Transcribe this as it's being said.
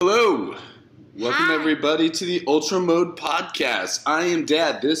Welcome Hi. everybody to the Ultra Mode Podcast. I am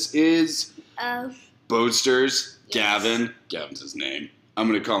Dad. This is Boasters. Yes. Gavin. Gavin's his name. I'm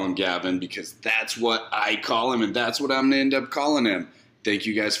going to call him Gavin because that's what I call him and that's what I'm going to end up calling him. Thank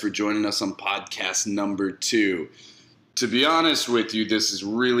you guys for joining us on podcast number 2. To be honest with you, this is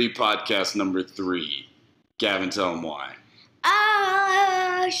really podcast number 3. Gavin, tell him why.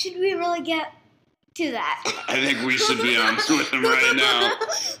 Should we really get to that? I think we should be honest with him right now.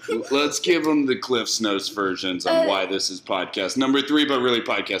 Let's give him the Cliff's Notes versions on why this is podcast number 3, but really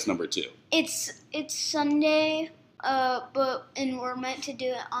podcast number 2. It's Sunday, and we're meant to do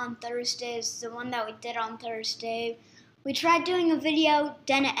it on Thursdays. The one that we did on Thursday, we tried doing a video,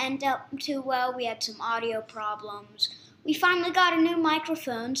 didn't end up too well. We had some audio problems. We finally got a new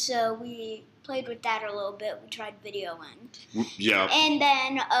microphone, so we played with that a little bit. We tried videoing. Yeah. And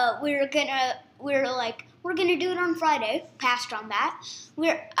then we're gonna do it on Friday. Passed on that.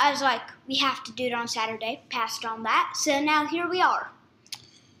 I was like, we have to do it on Saturday. Passed on that. So now here we are.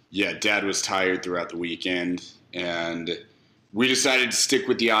 Yeah, Dad was tired throughout the weekend, and we decided to stick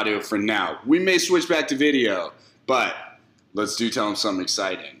with the audio for now. We may switch back to video, but let's tell them something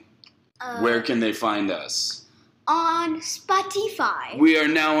exciting. Where can they find us? On Spotify. We are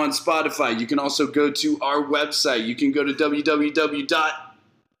now on Spotify. You can also go to our website. You can go to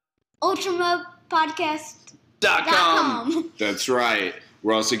ultramodepodcast.com. That's right.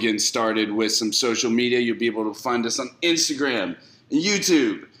 We're also getting started with some social media. You'll be able to find us on Instagram, and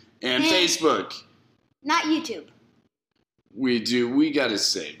YouTube, and Facebook. Not YouTube. We do. We got it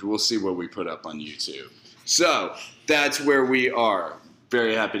saved. We'll see what we put up on YouTube. So that's where we are.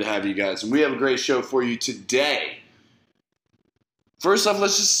 Very happy to have you guys. And we have a great show for you today. First off,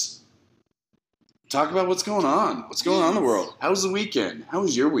 let's just talk about what's going on. What's going on in the world? How was the weekend? How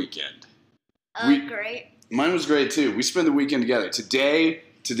was your weekend? Great. Mine was great too. We spent the weekend together. Today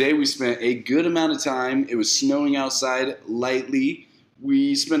we spent a good amount of time. It was snowing outside lightly.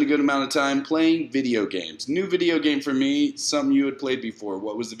 We spent a good amount of time playing video games. New video game for me, something you had played before.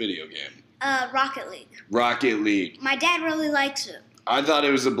 What was the video game? Rocket League. Rocket League. My dad really likes it. I thought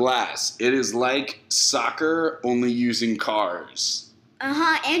it was a blast. It is like soccer, only using cars.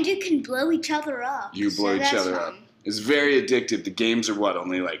 And you can blow each other up. You blow each other up. It's very addictive. The games are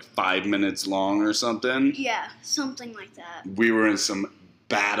only like 5 minutes long or something? Yeah, something like that. We were in some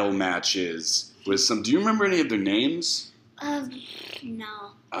battle matches with some... Do you remember any of their names?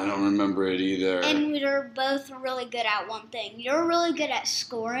 No. I don't remember it either. And we were both really good at one thing. You're really good at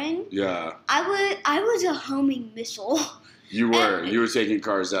scoring. Yeah. I was a homing missile. You were. You were taking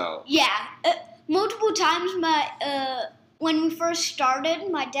cars out. Yeah. Multiple times, when we first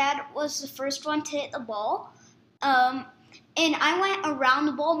started, my dad was the first one to hit the ball. And I went around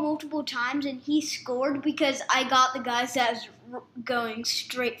the ball multiple times, and he scored because I got the guys that was going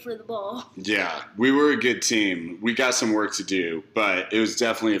straight for the ball. Yeah, we were a good team. We got some work to do, but it was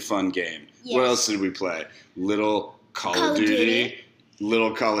definitely a fun game. Yes. What else did we play? Little Call of Duty.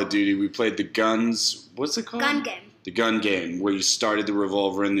 Little Call of Duty. We played the guns. What's it called? Gun game. The gun game, where you started the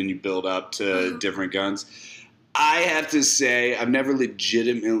revolver and then you build up to different guns. I have to say, I've never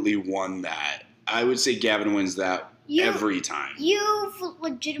legitimately won that. I would say Gavin wins that every time. You've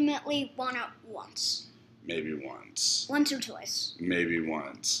legitimately won it once. Maybe once. Once or twice. Maybe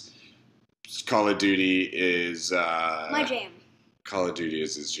once. Call of Duty is... my jam. Call of Duty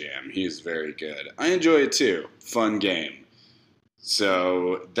is his jam. He is very good. I enjoy it too. Fun game.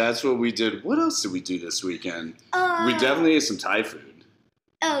 So that's what we did. What else did we do this weekend? We definitely ate some Thai food.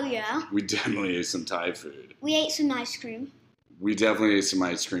 Oh, yeah? We definitely ate some Thai food. We ate some ice cream. We definitely ate some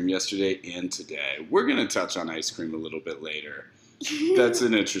ice cream yesterday and today. We're going to touch on ice cream a little bit later. That's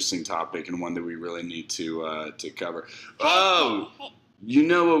an interesting topic and one that we really need to cover. Hey. You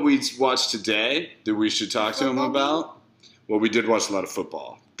know what we watched today that we should talk to him about? Well, we did watch a lot of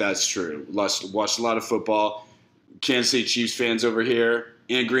football. That's true. Watched a lot of football. Kansas City Chiefs fans over here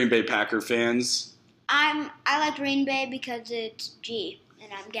and Green Bay Packer fans. I like Green Bay because it's G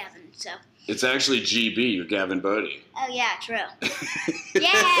and I'm Gavin, so. It's actually GB, you're Gavin Bodie. Oh yeah, true.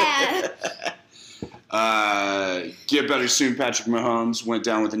 Yeah. Get better soon. Patrick Mahomes went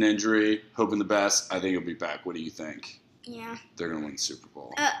down with an injury. Hoping the best. I think he'll be back. What do you think? Yeah. They're gonna win the Super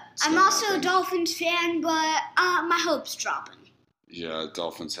Bowl. I'm also a Dolphins fan, but my hope's dropping. Yeah,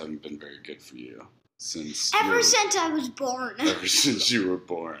 Dolphins haven't been very good for you. Since I was born. Ever since you were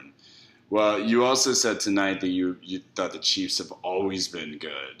born. Well, you also said tonight that you thought the Chiefs have always been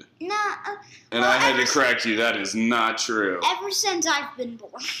good. And I had to correct you. That is not true. Ever since I've been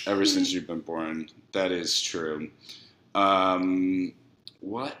born. Ever since you've been born. That is true.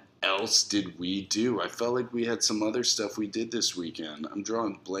 What else did we do? I felt like we had some other stuff we did this weekend. I'm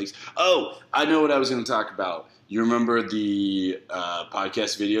drawing blanks. Oh, I know what I was going to talk about. You remember the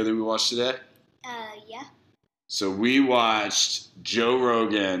podcast video that we watched today? Yeah. So we watched Joe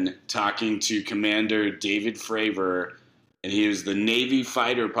Rogan talking to Commander David Fravor, and he was the Navy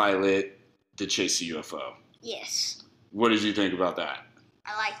fighter pilot that chased a UFO. Yes. What did you think about that?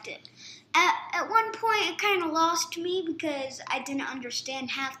 I liked it. At one point, it kind of lost me because I didn't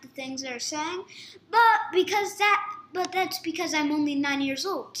understand half the things they were saying, but that's because I'm only 9 years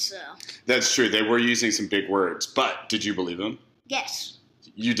old. So That's true. They were using some big words, but did you believe them? yes,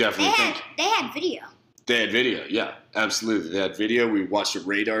 You definitely think they had video. they had video. Yeah, absolutely. They had video. We watched a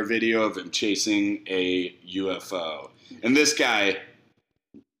radar video of him chasing a UFO, and this guy.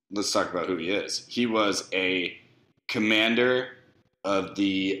 Let's talk about who he is. He was a commander of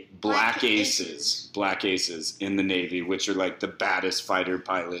the Black Aces in the Navy, which are like the baddest fighter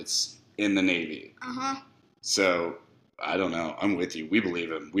pilots in the Navy. So, I don't know. I'm with you. We believe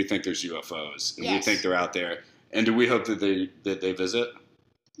him. We think there's UFOs, and we Yes. think they're out there. And do we hope that they visit?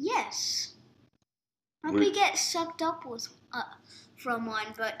 Yes. Hope We- we get sucked up with from one,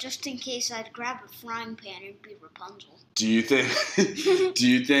 but just in case, I'd grab a frying pan and be Rapunzel. Do you think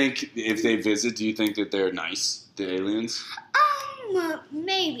if they visit, do you think that they're nice, the aliens?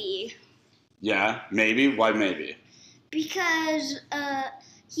 Maybe. Yeah, maybe. Why maybe? Because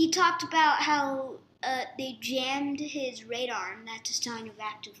he talked about how they jammed his radar, and that's a sign of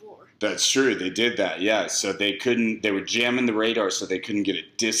active war. That's true. They did that. Yeah. So they were jamming the radar so they couldn't get a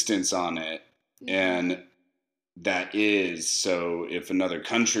distance on it. And that is, so if another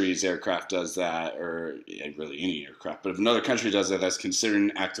country's aircraft does that, or really any aircraft, but if another country does that, that's considered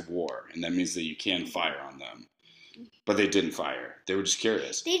an act of war. And that means that you can fire on them. But they didn't fire. They were just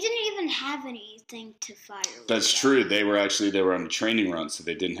curious. They didn't even have anything to fire with. That's true. They were on a training run, so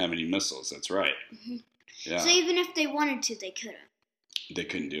they didn't have any missiles. That's right. Yeah. So even if they wanted to, they couldn't. They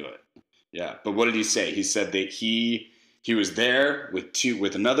couldn't do it. Yeah. But what did he say? He said that he was there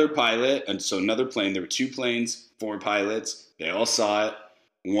with another pilot, and so another plane. There were 2 planes, 4 pilots. They all saw it.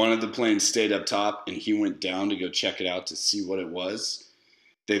 One of the planes stayed up top, and he went down to go check it out to see what it was.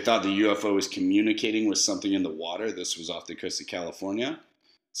 They thought the UFO was communicating with something in the water. This was off the coast of California.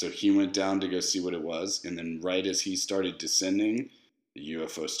 So he went down to go see what it was, and then right as he started descending, the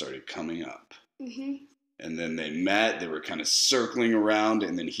UFO started coming up. And then they met. They were kind of circling around,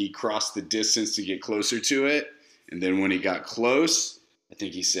 and then he crossed the distance to get closer to it. And then when he got close, I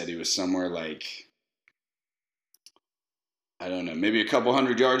think he said he was somewhere like, I don't know, maybe a couple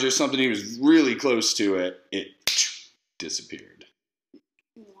hundred yards or something. He was really close to it. It disappeared.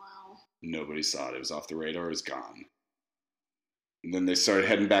 Wow. Nobody saw it. It was off the radar. It was gone. And then they started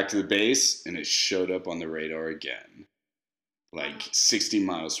heading back to the base, and it showed up on the radar again. Like 60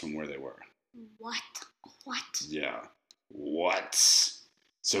 miles from where they were. What? Yeah. What?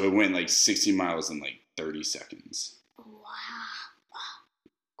 So it went like 60 miles in like 30 seconds. Wow.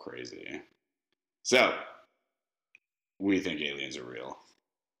 Crazy. So, we think aliens are real.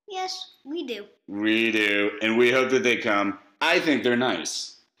 Yes, we do. We do. And we hope that they come. I think they're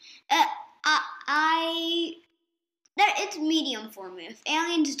nice. It's medium for me. If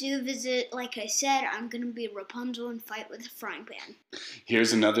aliens do visit, like I said, I'm going to be Rapunzel and fight with a frying pan.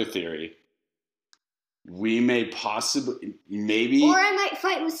 Here's another theory. We may possibly, maybe... Or I might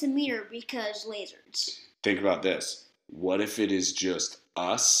fight with the mirror because lasers. Think about this. What if it is just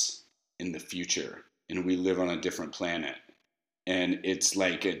us in the future and we live on a different planet? And it's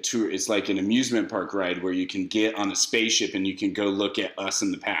like a tour, it's like an amusement park ride where you can get on a spaceship and you can go look at us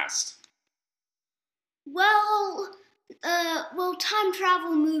in the past. Well, time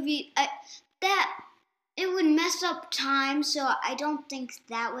travel movie, it would mess up time, so I don't think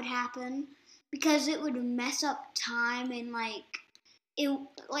that would happen. Because it would mess up time and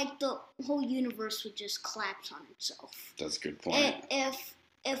the whole universe would just collapse on itself. That's a good point. If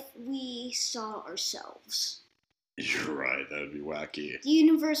we saw ourselves. You're right, that would be wacky. The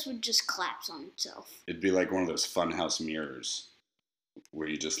universe would just collapse on itself. It'd be like one of those funhouse mirrors where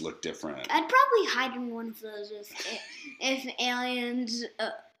you just look different. I'd probably hide in one of those if aliens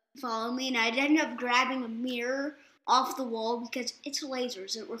follow me, and I'd end up grabbing a mirror off the wall because it's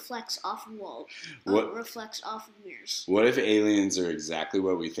lasers. It reflects off of wall. Reflects off of mirrors. What if aliens are exactly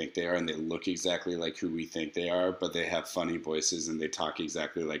what we think they are and they look exactly like who we think they are, but they have funny voices and they talk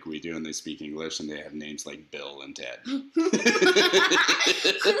exactly like we do and they speak English and they have names like Bill and Ted?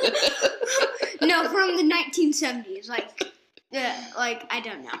 No, from the 1970s. I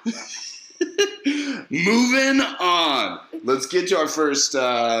don't know. Moving on. Let's get to our first...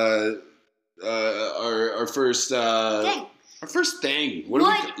 our first Dang. Our first thing. Would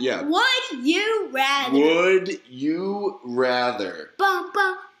you rather? Would you rather? Bum,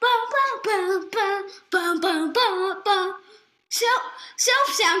 bum, bum, bum, bum, bum, bum, bum, bum.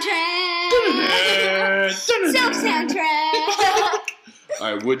 Self-soundtrack. Self-soundtrack.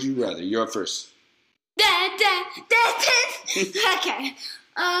 All right, would you rather? You're up first. Okay.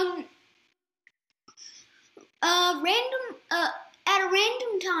 At a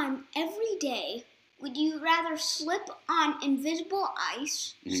random time every day, would you rather slip on invisible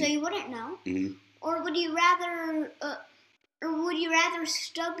ice so you wouldn't know, or would you rather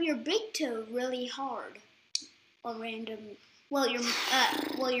stub your big toe really hard, or your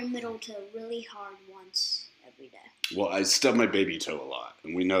middle toe really hard once every day? Well, I stub my baby toe a lot,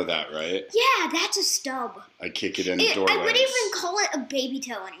 and we know that, right? Yeah, that's a stub. I kick it in the doorway. I wouldn't even call it a baby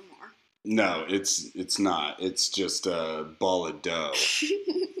toe anymore. No, it's not. It's just a ball of dough.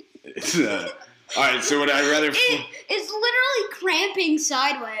 All right, so would I rather... It's literally cramping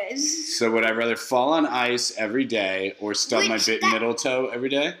sideways. So would I rather fall on ice every day or stub my middle toe every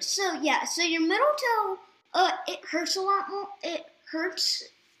day? So your middle toe, it hurts a lot more. It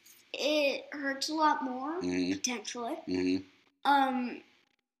hurts a lot more, potentially. Mm-hmm.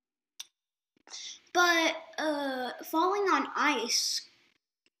 But falling on ice,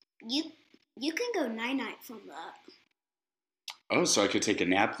 you can go night-night from that. Oh, so I could take a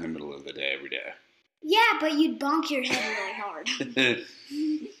nap in the middle of the day every day. Yeah, but you'd bonk your head really hard.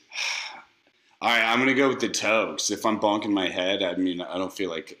 All right, I'm going to go with the toe. Because if I'm bonking my head, I mean, I don't feel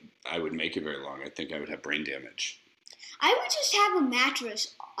like I would make it very long. I think I would have brain damage. I would just have a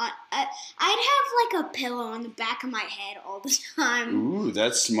mattress. I'd have like a pillow on the back of my head all the time. Ooh,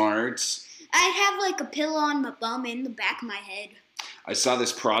 that's smart. I'd have like a pillow on my bum in the back of my head. I saw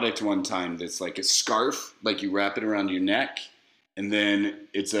this product one time that's like a scarf, like you wrap it around your neck, and then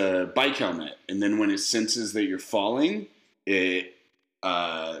it's a bike helmet. And then when it senses that you're falling, it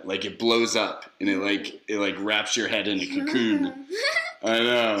blows up and it wraps your head in a cocoon. I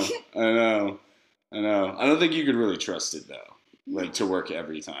know. I don't think you could really trust it though, like to work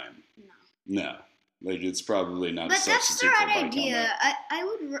every time. No. Like it's probably not a substitute for a bike helmet.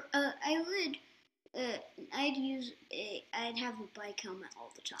 I'd have a bike helmet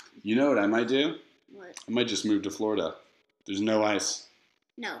all the time. You know what I might do? What? I might just move to Florida. There's no ice.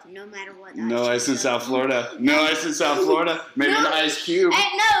 No matter what. No ice in South Florida. No ice in South Florida. Maybe an ice cube.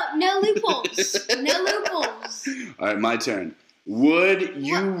 No loopholes. No loopholes. All right, my turn. Would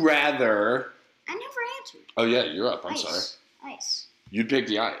you rather... I never answered. Oh, yeah, you're up. I'm sorry. Ice. You'd pick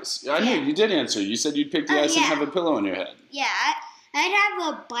the ice. I know, you did answer. You said you'd pick the ice and have a pillow on your head. Yeah, I'd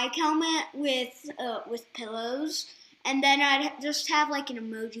have a bike helmet with pillows, and then I'd just have like an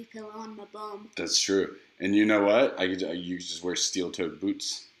emoji pillow on my bum. That's true. And you know what? You could just wear steel-toed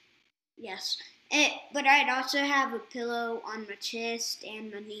boots. Yes. But I'd also have a pillow on my chest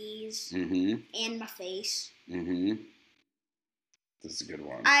and my knees and my face. That's a good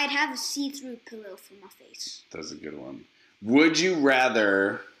one. I'd have a see-through pillow for my face. That's a good one. Would you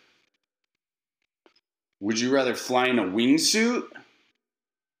rather fly in a wingsuit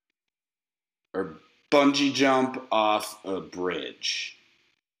or bungee jump off a bridge?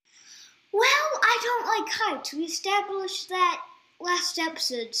 Well, I don't like heights. We established that last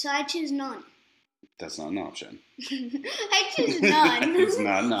episode, so I choose none. That's not an option. I choose none. It's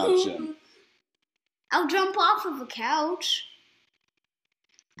not an option. I'll jump off of a couch.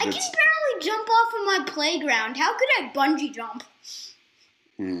 I can barely jump off of my playground. How could I bungee jump?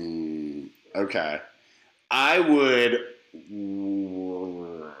 Okay. I would...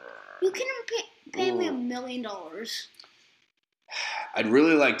 You can pay me $1 million. I'd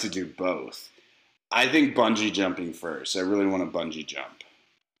really like to do both. I think bungee jumping first. I really want to bungee jump.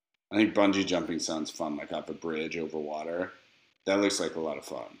 I think bungee jumping sounds fun, like off a bridge over water. That looks like a lot of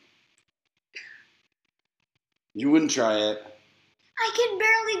fun. You wouldn't try it? I can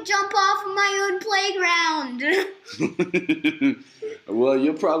barely jump off of my own playground. Well,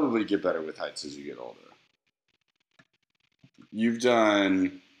 you'll probably get better with heights as you get older. You've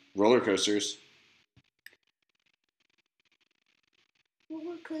done roller coasters.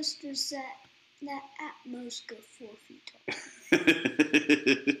 Roller coasters that at most go 4 feet tall.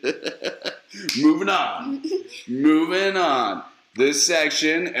 Moving on. This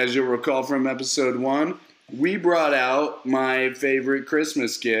section, as you'll recall from episode 1, we brought out my favorite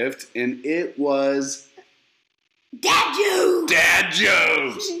Christmas gift, and it was... Dad jokes! Dad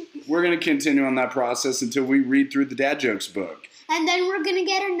jokes! We're going to continue on that process until we read through the Dad Jokes book. And then we're going to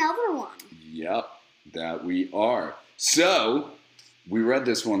get another one. Yep, that we are. So, we read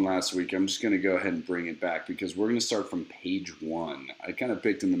this one last week. I'm just going to go ahead and bring it back because we're going to start from page 1. I kind of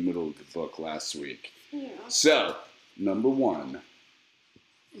picked in the middle of the book last week. Yeah. So, Number 1.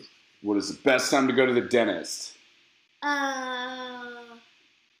 What is the best time to go to the dentist?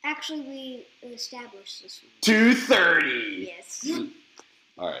 Actually, we established this one. 2:30. Yes.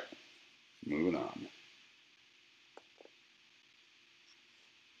 All right. Moving on.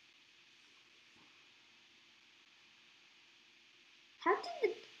 How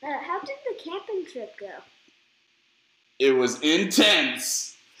did the camping trip go? It was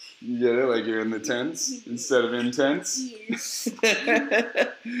intense. You get it? Like you're in the tents instead of intense? Yes.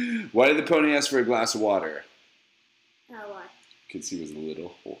 Why did the pony ask for a glass of water? Why? Because he was a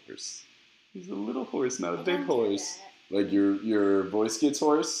little horse. He's a little horse, not a I big don't do horse. that. Like your Boy Scouts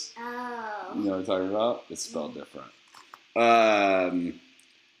horse? Oh. You know what I'm talking about? It's spelled different.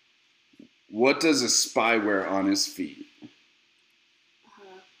 What does a spy wear on his feet?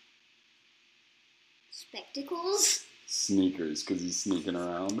 Spectacles? Sneakers, because he's sneaking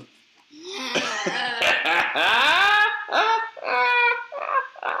around.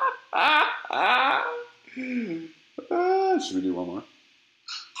 Should we do one more?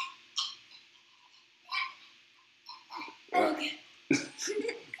 Okay. Should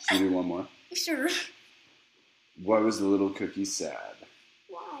we do one more? Sure. Why was the little cookie sad?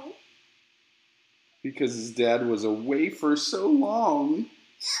 Why? Because his dad was away for so long.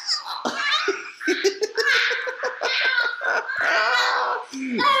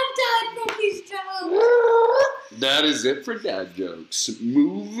 I'm done from these jokes. That is it for dad jokes.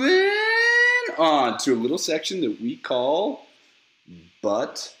 Moving on to a little section that we call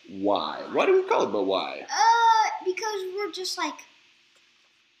But Why. Why do we call it But Why? Because we're just like,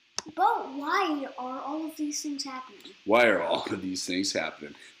 but why are all of these things happening? Why are all of these things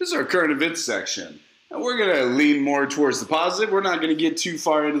happening? This is our current events section. And we're going to lean more towards the positive. We're not going to get too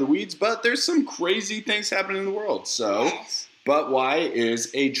far into the weeds, but there's some crazy things happening in the world. So, Yes. But Why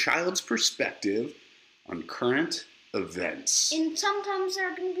is a child's perspective on current events. And sometimes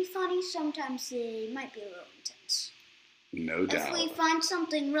they're going to be funny, sometimes they might be a little intense. No doubt. If we find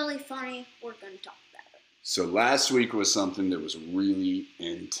something really funny, we're going to talk about it. So last week was something that was really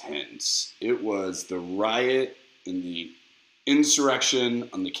intense. It was the riot and the insurrection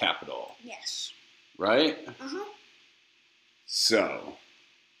on the Capitol, Yes. right? Uh-huh. So,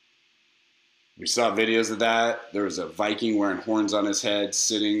 we saw videos of that. There was a Viking wearing horns on his head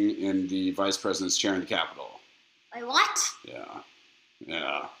sitting in the vice president's chair in the Capitol. Wait, what? Yeah.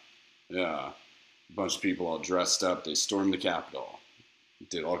 A bunch of people all dressed up. They stormed the Capitol.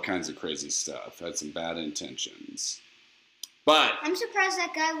 Did all kinds of crazy stuff. Had some bad intentions. But I'm surprised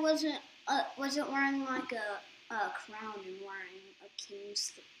that guy wasn't wearing like a crown and wearing a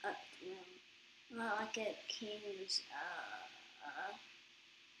king's throne. Like a king's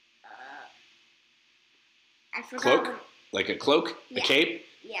I forgot. cloak? Like a cloak? Yeah. A cape?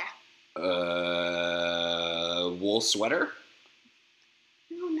 Yeah. Wool sweater?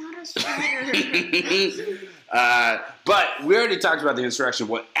 No, not a sweater. But we already talked about the insurrection.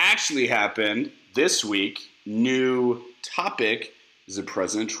 What actually happened this week, new topic, is that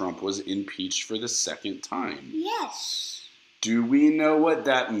President Trump was impeached for the second time. Yes. Do we know what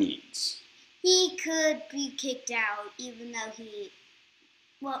that means? He could be kicked out, even though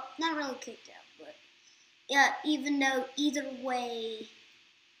well, not really kicked out, but yeah, even though either way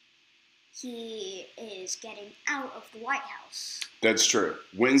he is getting out of the White House. That's true.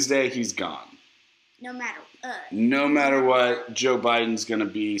 Wednesday, he's gone. No matter what, Joe Biden's going to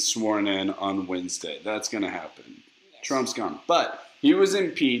be sworn in on Wednesday. That's going to happen. Yes. Trump's gone. But he was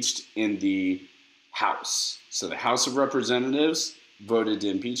impeached in the House. So the House of Representatives voted to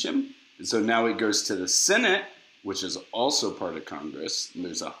impeach him. And so now it goes to the Senate, which is also part of Congress. And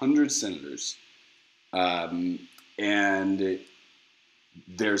there's 100 senators. And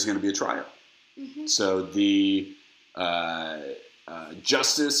there's going to be a trial. Mm-hmm. So the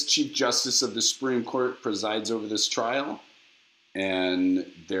Chief Justice of the Supreme Court presides over this trial, and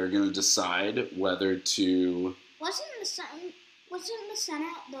they're going to decide whether to. Wasn't the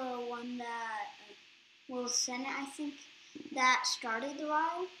Senate the one that? The Senate, I think, that started the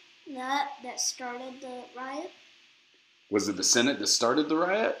riot. That started the riot. Was it the Senate that started the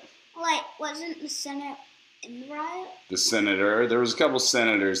riot? Like, wasn't the Senate in the riot? The senator. There was a couple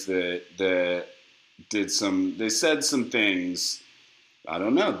senators that did some. They said some things. I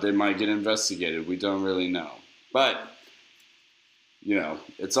don't know. They might get investigated. We don't really know. But,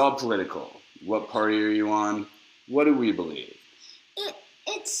 it's all political. What party are you on? What do we believe?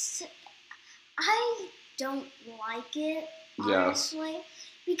 I don't like it, honestly. Yeah.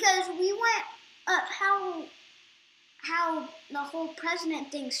 Because we went, how the whole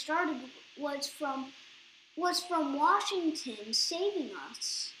president thing started was from Washington saving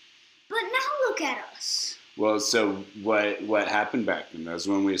us. But now look at us. Well, so what happened back then? That was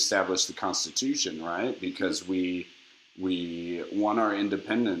when we established the Constitution, right? Because we won our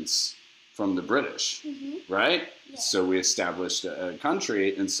independence from the British, right? Yeah. So we established a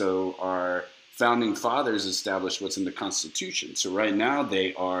country, and so our founding fathers established what's in the Constitution. So right now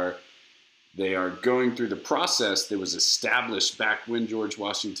they are going through the process that was established back when George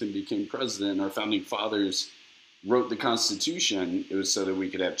Washington became president. And our founding fathers wrote the Constitution. It was so that we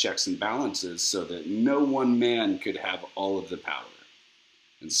could have checks and balances, so that no one man could have all of the power.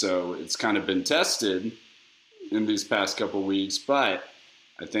 And so it's kind of been tested in these past couple weeks, but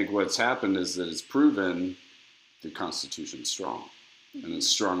I think what's happened is that it's proven the Constitution's strong, and it's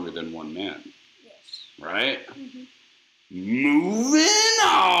stronger than one man. Yes. Right? Moving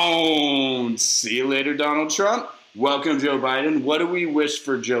on. See you later, Donald Trump. Welcome, Joe Biden. What do we wish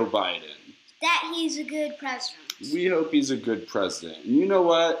for Joe Biden? That he's a good president. We hope he's a good president. And you know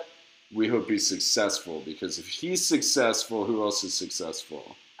what? We hope he's successful, because if he's successful, who else is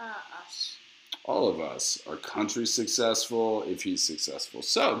successful? Us. All of us. Our country's successful if he's successful.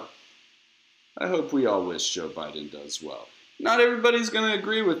 So, I hope we all wish Joe Biden does well. Not everybody's going to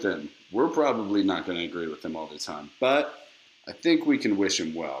agree with him. We're probably not going to agree with him all the time. But I think we can wish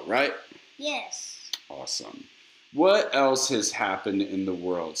him well, right? Yes. Awesome. What else has happened in the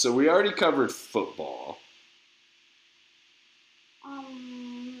world? So we already covered football.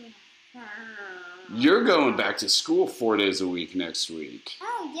 You're going back to school 4 days a week next week.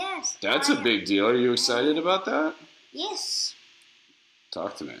 Oh, yes. That's a big deal. Are you excited about that? Yes.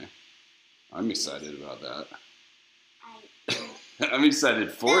 Talk to me. I'm excited about that. I I'm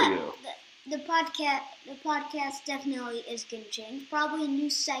excited for you. The podcast definitely is going to change. Probably a new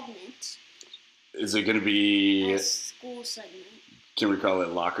segment. Is it going to be... A school segment. Can we call it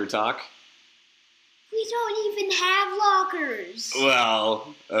Locker Talk? We don't even have lockers.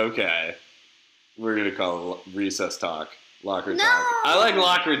 Well, okay. We're going to call it Recess Talk. Locker No! Talk. I like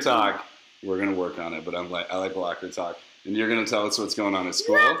Locker Talk. We're going to work on it, but I like Locker Talk. And you're going to tell us what's going on at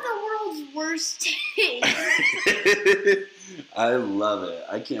school? You have the world's worst taste. I love it.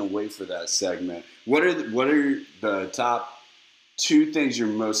 I can't wait for that segment. What are the top 2 things you're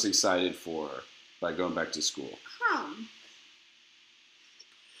most excited for by going back to school?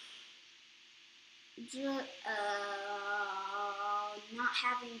 Not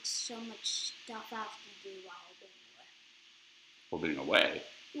having so much stuff I have to do while being away.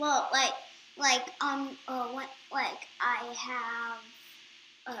 Well, I have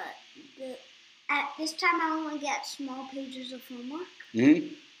at this time I only get small pages of homework.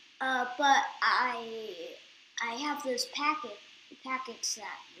 But I have those packets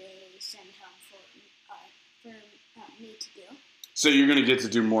that they send home for me to do. So you're going to get to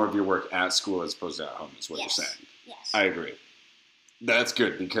do more of your work at school as opposed to at home, is what Yes. you're saying. Yes. I agree. That's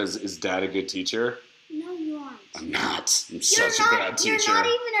good, because is Dad a good teacher? No, you aren't. I'm not. I'm such a bad teacher. You're not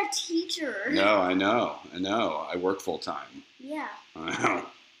even a teacher. No, I know. I work full time. Yeah. I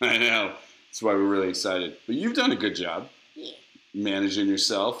know. That's why we're really excited. But you've done a good job. Yeah. Managing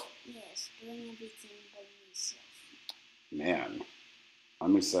yourself. Yes, doing everything by myself. Man,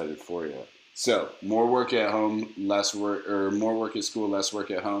 I'm excited for you. So, more work at home, less work, or more work at school, less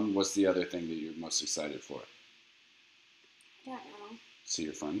work at home. What's the other thing that you're most excited for? I don't know. See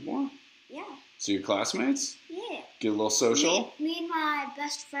your friend more? Yeah. See your classmates? Yeah. Get a little social? Me and my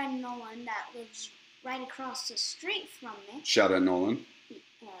best friend Nolan that lives right across the street from me. Shout out Nolan.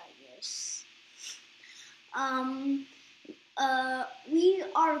 Yes. We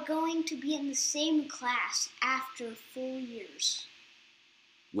are going to be in the same class after 4 years.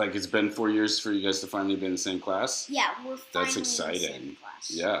 Like it's been 4 years for you guys to finally be in the same class? Yeah, we're finally That's exciting. in the same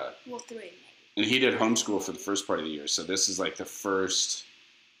class. Yeah. Well, 3 maybe. And he did homeschool for the first part of the year, so this is like the first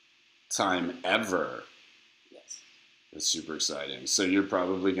time ever. Yes. It's super exciting. So you're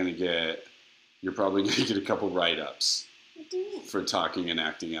probably gonna get a couple write-ups What do you mean? for talking and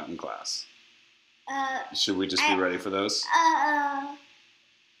acting out in class. Uh, Should we just be ready for those?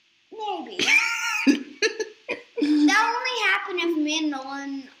 Maybe. That only happen if me and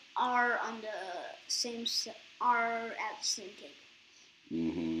Nolan are on the same are at the same table.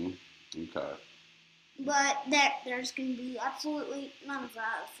 Mm-hmm. Okay. But there's going to be absolutely none of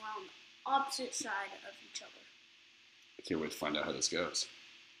that if we're on the opposite side of each other. I can't wait to find out how this goes.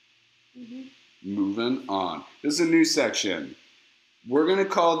 Mm-hmm. Moving on. This is a new section. We're going to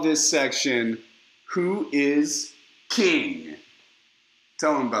call this section, Who is King?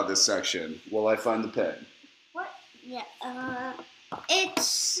 Tell them about this section while I find the pen. What? Yeah,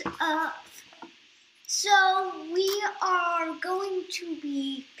 so we are going to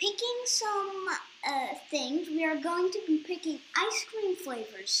be picking some things. We are going to be picking ice cream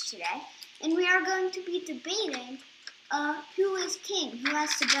flavors today. and we are going to be debating who is king, who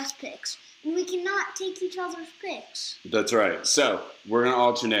has the best picks. And we cannot take each other's picks. That's right. So, we're going to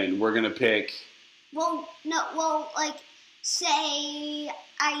alternate, and we're going to pick... Say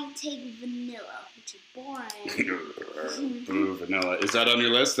I take vanilla, which is boring. Boo, vanilla. Is that on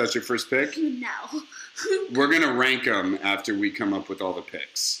your list? That's your first pick? No. We're going to rank them after we come up with all the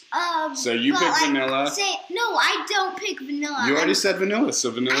picks. So you pick vanilla. No, I don't pick vanilla. You already said vanilla,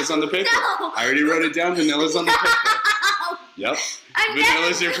 so vanilla's on the paper. No. I already wrote it down. Vanilla's on the paper. Yep.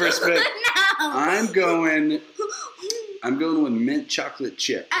 Vanilla's your first pick. No. I'm going with mint chocolate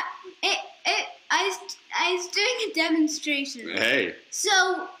chip. I was doing a demonstration. Hey.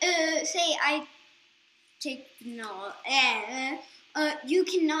 So, say I take vanilla. You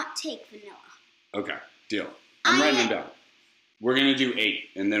cannot take vanilla. Okay, deal. I'm writing them down. We're going to do 8,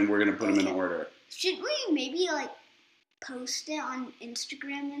 and then we're going to put them in order. Should we maybe, post it on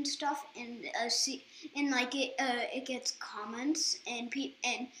Instagram and stuff, and see, and it gets comments, and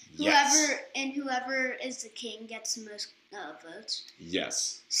whoever is the king gets the most votes.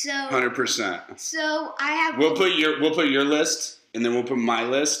 Yes. So 100%. So I have. We'll put your list, and then we'll put my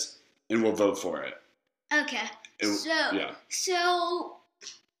list, and we'll vote for it. Okay. So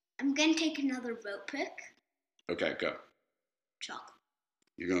I'm gonna take another vote pick. Okay, go. Chocolate.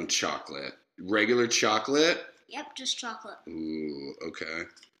 You're going chocolate. Regular chocolate? Yep, just chocolate. Ooh, okay.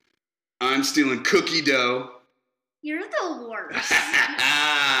 I'm stealing cookie dough. You're the worst.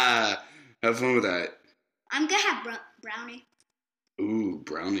 Have fun with that. I'm gonna have brownie. Ooh,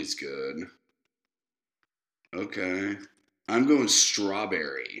 brownie's good. Okay. I'm going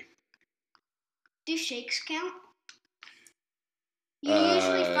strawberry. Do shakes count? You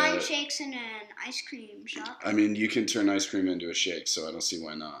usually find shakes in an ice cream shop. I mean, you can turn ice cream into a shake, so I don't see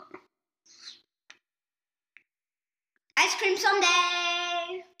why not. Ice cream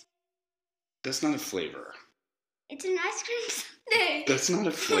sundae! That's not a flavor. It's an ice cream sundae. That's not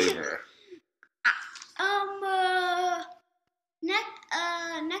a flavor.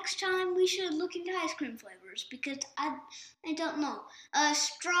 Next time we should look into ice cream flavors because I don't know.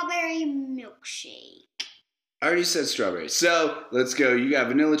 Strawberry milkshake. I already said strawberry. So let's go. You got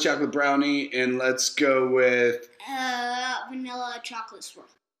vanilla chocolate brownie, and let's go with vanilla chocolate swirl.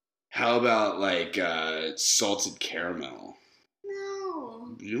 How about salted caramel?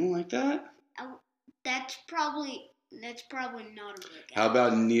 No. You don't like that? That's probably not a really good. How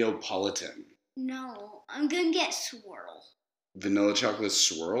about Neapolitan? No, I'm gonna get swirl. Vanilla chocolate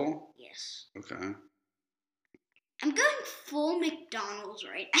swirl? Yes. Okay. I'm going full McDonald's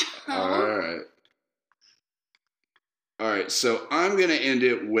right now. All right, so I'm going to end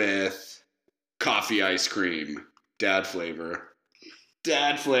it with coffee ice cream. Dad flavor.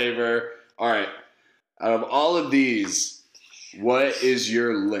 All right. Out of all of these, what is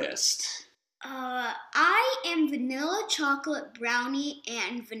your list? I am vanilla chocolate brownie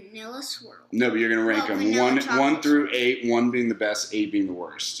and vanilla swirl. No, but you're going to rank them 1 through 8, 1 being the best, 8 being the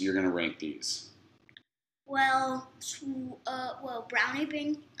worst. You're going to rank these. Well, brownie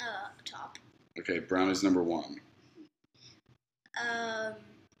being top. Okay, brownie's number 1.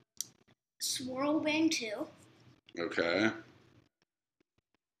 Swirl being 2. Okay.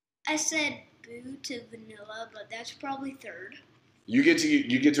 I said boo to vanilla, but that's probably 3rd. You get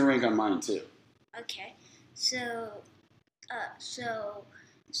to rank on mine too. Okay, so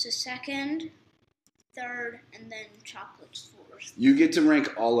 2nd, 3rd, and then chocolate's 4th. You get to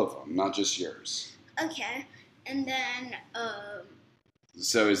rank all of them, not just yours. Okay, and then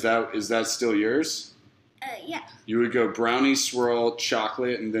So is that still yours? Yeah. You would go brownie, swirl,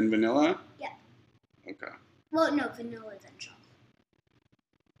 chocolate, and then vanilla? Yeah. Okay. Well, no, vanilla then chocolate.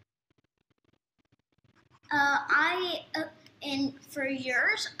 And for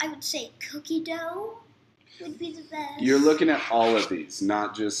yours, I would say cookie dough would be the best. You're looking at all of these,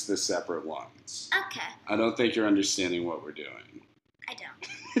 not just the separate ones. Okay. I don't think you're understanding what we're doing. I don't.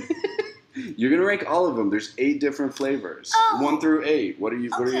 You're gonna rank all of them. There's 8 different flavors, 1 through 8. What are your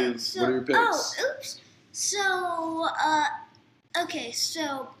picks? Oh, oops. So,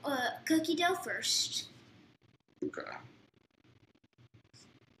 cookie dough first. Okay.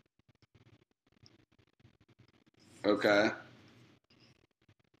 Okay.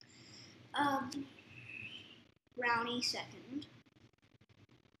 Brownie second.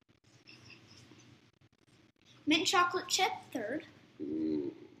 Mint chocolate chip third.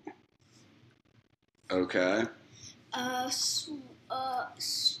 Ooh. Okay.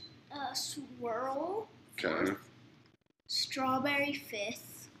 Swirl. Okay. Fourth. Strawberry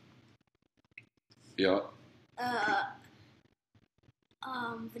fifth. Yep.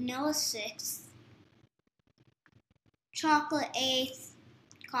 Vanilla sixth. Chocolate eighth.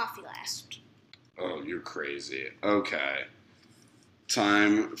 coffee last. Oh, you're crazy. Okay.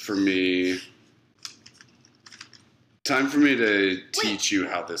 Time for me to teach you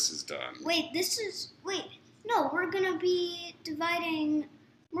how this is done. No, we're gonna be dividing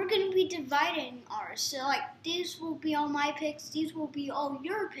ours. So like these will be all my picks, these will be all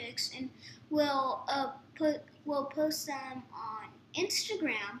your picks, and we'll post them on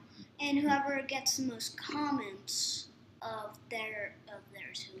Instagram, and whoever gets the most comments of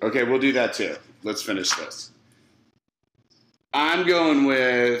theirs. Okay, we'll do that too. Let's finish this. I'm going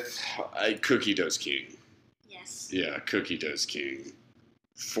with Cookie Dough's King. Yes. Yeah, Cookie Dough's King.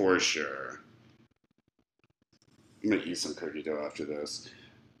 For sure. I'm going to eat some cookie dough after this.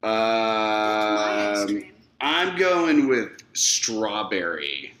 My ice cream. I'm going with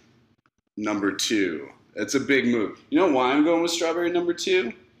strawberry number 2. That's a big move. You know why I'm going with strawberry number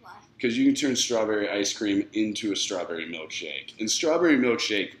 2? Why? Because you can turn strawberry ice cream into a strawberry milkshake. And strawberry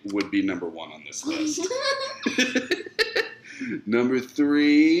milkshake would be number 1 on this list. Number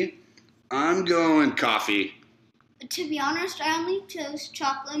 3, I'm going coffee. To be honest, I only chose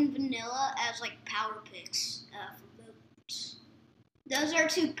chocolate and vanilla as like power picks for votes. Those are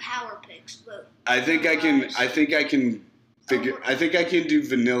 2 power picks. Vote. I think I can do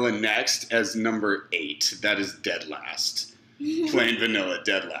vanilla next as number 8. That is dead last. Plain vanilla,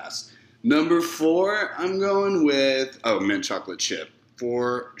 dead last. Number 4, I'm going with mint chocolate chip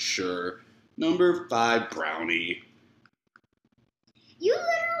for sure. Number 5, brownie. You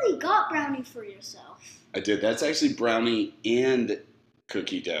literally got brownie for yourself. I did. That's actually brownie and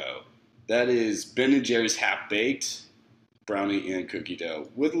cookie dough. That is Ben & Jerry's half-baked brownie and cookie dough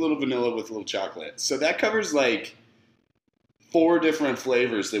with a little vanilla, with a little chocolate. So that covers like 4 different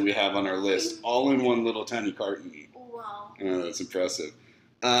flavors that we have on our list, all in one little tiny carton. Wow. Oh, that's impressive.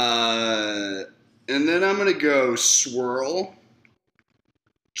 And then I'm going to go swirl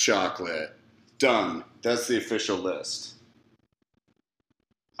chocolate. Done. That's the official list.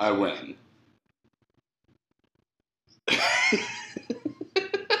 I win.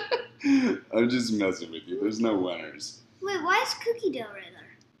 I'm just messing with you. There's no winners. Wait, why is cookie dough right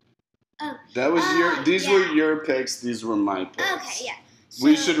there? Oh, that was these were your picks. These were my picks. Okay, yeah. So,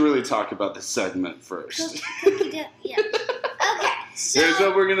 we should really talk about the segment first. Cookie dough, yeah. Okay, so here's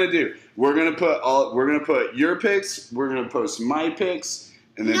what we're gonna do. We're gonna put your picks. We're gonna post my picks.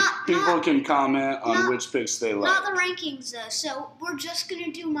 And then people can comment on which picks they like. Not the rankings, though. So we're just going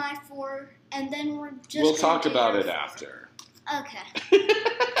to do my 4, and then we'll talk about it after. Okay.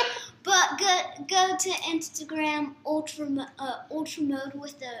 But go to Instagram, ultra mode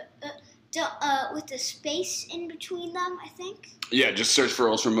with the space in between them, I think. Yeah, just search for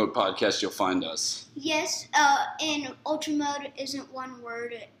Ultra Mode Podcast. You'll find us. Yes, and ultra mode isn't one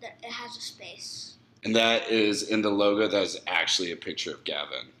word. It has a space. And that is in the logo. That is actually a picture of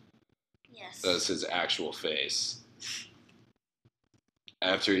Gavin. Yes. That's his actual face.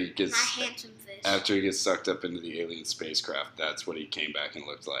 After he gets my handsome face. After he gets sucked up into the alien spacecraft, that's what he came back and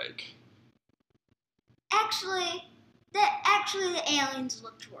looked like. Actually, the aliens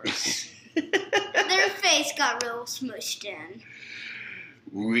looked worse. Their face got real smushed in.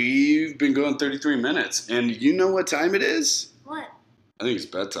 We've been going 33 minutes, and you know what time it is? What? I think it's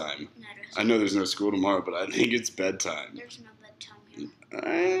bedtime. No, I know there's no school tomorrow, but I think it's bedtime. There's no bedtime here.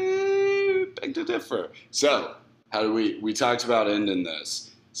 I beg to differ. So, how do we talked about ending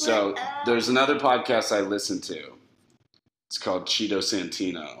this. So, there's another podcast I listen to. It's called Cheeto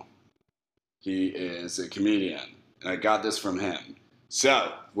Santino. He is a comedian, and I got this from him.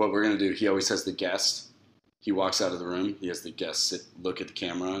 So, what we're going to do, he always has the guest. He walks out of the room. He has the guest look at the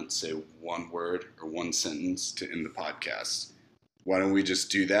camera and say one word or one sentence to end the podcast. Why don't we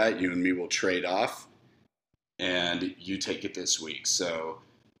just do that? You and me will trade off, and you take it this week. So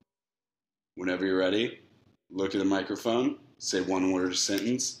whenever you're ready, look at the microphone, say one word or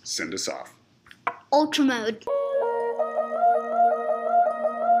sentence, send us off. Ultra mode.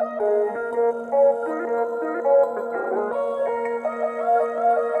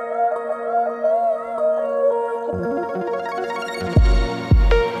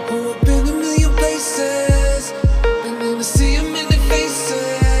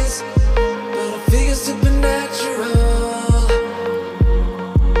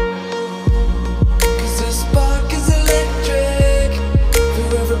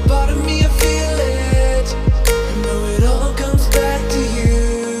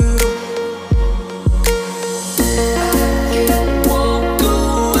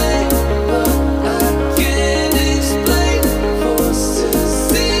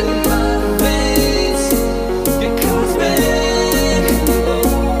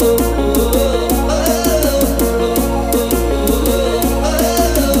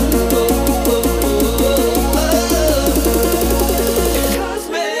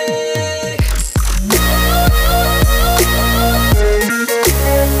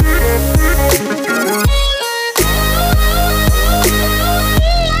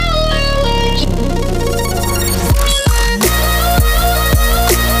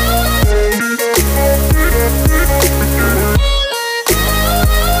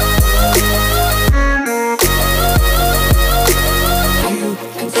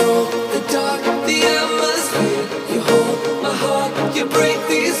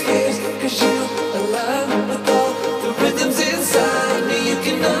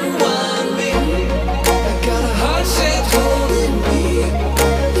 in the